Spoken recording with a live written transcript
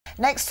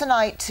Next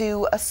tonight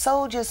to a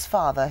soldier's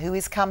father who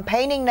is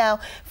campaigning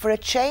now for a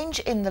change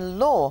in the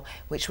law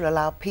which will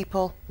allow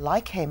people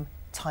like him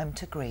time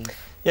to grieve.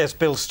 Yes,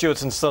 Bill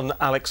Stewardson's son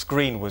Alex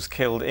Green was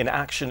killed in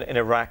action in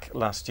Iraq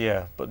last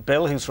year. But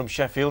Bill, who's from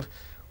Sheffield,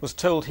 was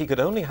told he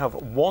could only have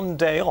one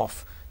day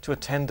off to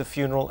attend the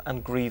funeral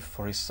and grieve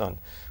for his son.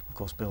 Of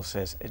course, Bill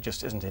says it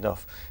just isn't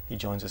enough. He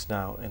joins us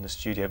now in the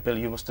studio. Bill,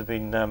 you must have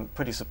been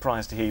pretty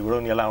surprised to hear you were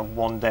only allowed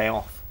one day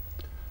off.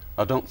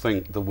 I don't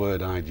think the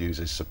word I'd use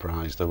is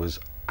surprised. I was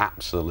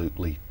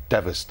absolutely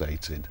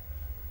devastated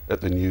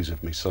at the news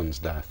of my son's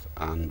death,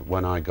 and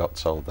when I got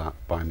told that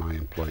by my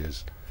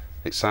employers,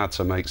 it's hard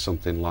to make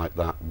something like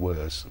that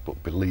worse,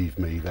 but believe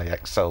me, they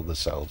excelled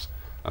themselves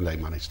and they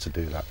managed to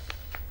do that.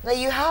 Now,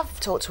 you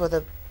have talked to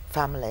other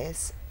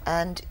families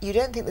and you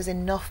don't think there's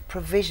enough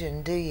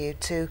provision, do you,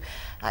 to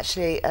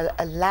actually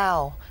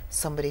allow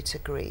somebody to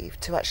grieve,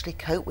 to actually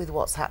cope with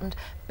what's happened,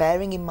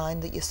 bearing in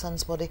mind that your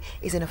son's body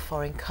is in a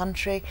foreign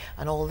country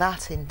and all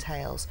that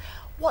entails.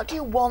 What do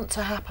you want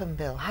to happen,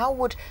 Bill? How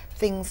would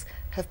things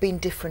have been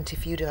different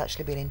if you'd have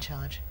actually been in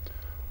charge?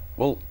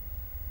 Well,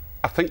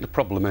 I think the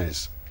problem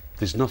is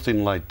there's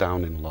nothing laid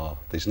down in law.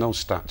 There's no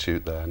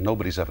statute there.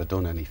 Nobody's ever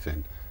done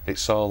anything.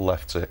 It's all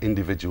left to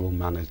individual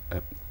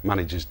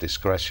managers'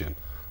 discretion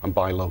and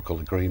by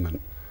local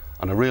agreement.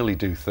 And I really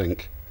do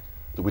think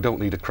that we don't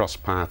need a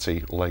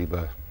cross-party,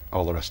 Labour,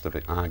 all the rest of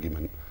it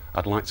argument.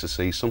 I'd like to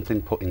see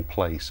something put in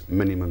place,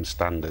 minimum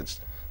standards,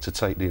 to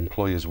take the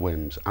employer's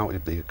whims out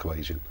of the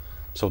equation,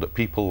 so that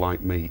people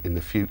like me in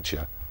the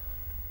future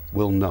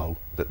will know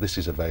that this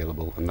is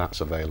available and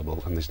that's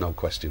available and there's no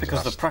questions asked.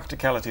 Because the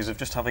practicalities of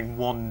just having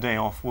one day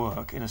off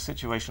work in a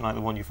situation like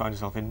the one you found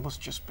yourself in must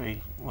just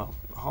be, well,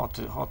 hard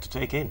to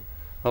take in.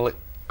 Well,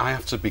 I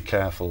have to be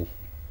careful.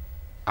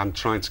 I'm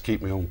trying to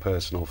keep my own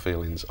personal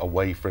feelings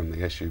away from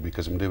the issue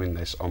because I'm doing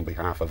this on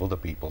behalf of other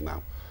people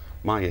now.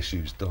 My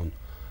issue's done.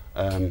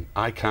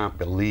 I can't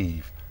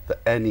believe that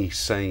any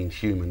sane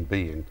human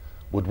being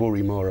would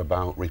worry more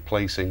about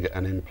replacing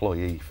an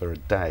employee for a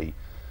day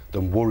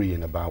than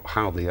worrying about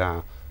how they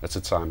are at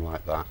a time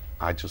like that.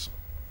 I just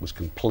was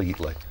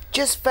completely...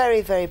 Just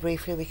very, very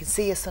briefly, we can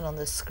see your son on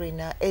the screen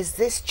now. Is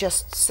this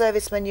just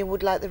servicemen you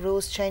would like the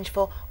rules changed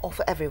for, or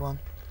for everyone?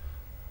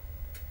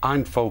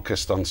 I'm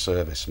focused on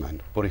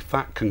servicemen, but if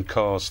that can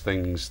cause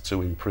things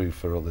to improve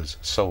for others,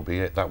 so be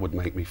it. That would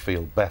make me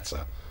feel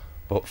better.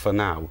 But for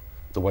now,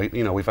 the way,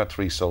 you know, we've had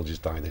 3 soldiers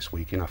die this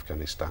week in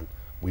Afghanistan.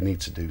 We need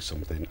to do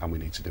something, and we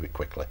need to do it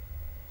quickly.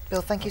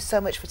 Bill, thank you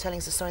so much for telling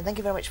us the story, and thank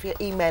you very much for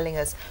emailing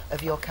us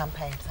of your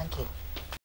campaign. Thank you.